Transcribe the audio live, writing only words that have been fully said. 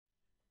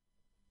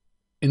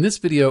In this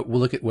video, we'll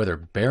look at whether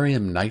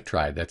barium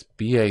nitride, that's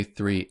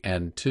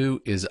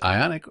Ba3N2, is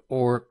ionic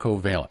or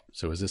covalent.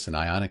 So is this an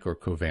ionic or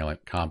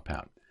covalent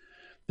compound?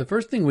 The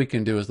first thing we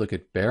can do is look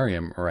at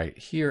barium right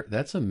here.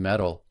 That's a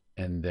metal,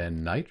 and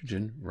then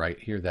nitrogen right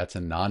here, that's a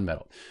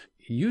nonmetal.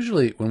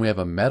 Usually when we have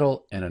a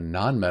metal and a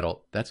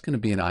nonmetal, that's going to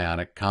be an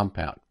ionic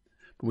compound.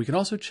 But we can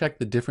also check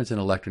the difference in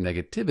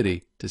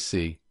electronegativity to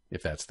see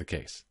if that's the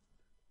case.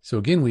 So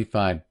again, we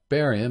find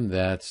barium,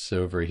 that's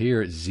over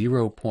here,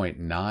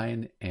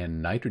 0.9,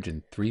 and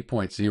nitrogen,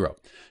 3.0.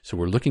 So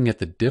we're looking at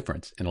the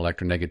difference in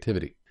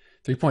electronegativity.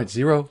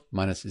 3.0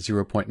 minus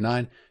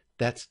 0.9,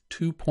 that's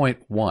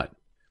 2.1.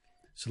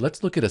 So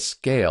let's look at a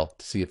scale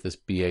to see if this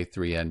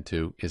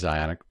Ba3N2 is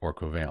ionic or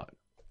covalent.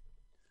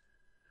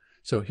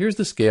 So here's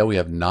the scale. We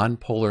have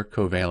nonpolar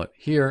covalent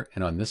here,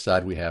 and on this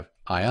side we have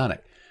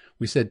ionic.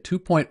 We said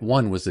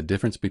 2.1 was the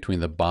difference between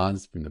the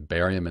bonds from the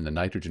barium and the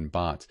nitrogen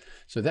bonds.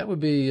 So that would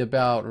be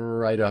about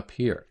right up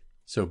here.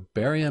 So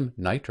barium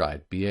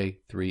nitride,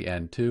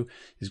 Ba3N2,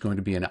 is going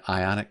to be an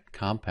ionic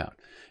compound.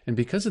 And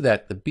because of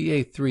that, the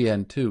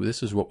Ba3N2,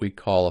 this is what we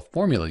call a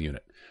formula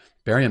unit.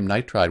 Barium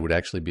nitride would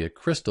actually be a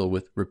crystal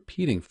with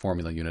repeating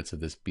formula units of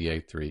this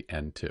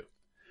Ba3N2.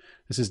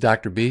 This is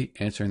Dr. B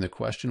answering the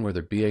question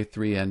whether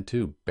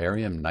Ba3N2,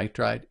 barium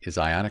nitride, is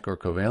ionic or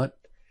covalent.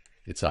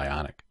 It's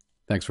ionic.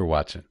 Thanks for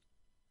watching.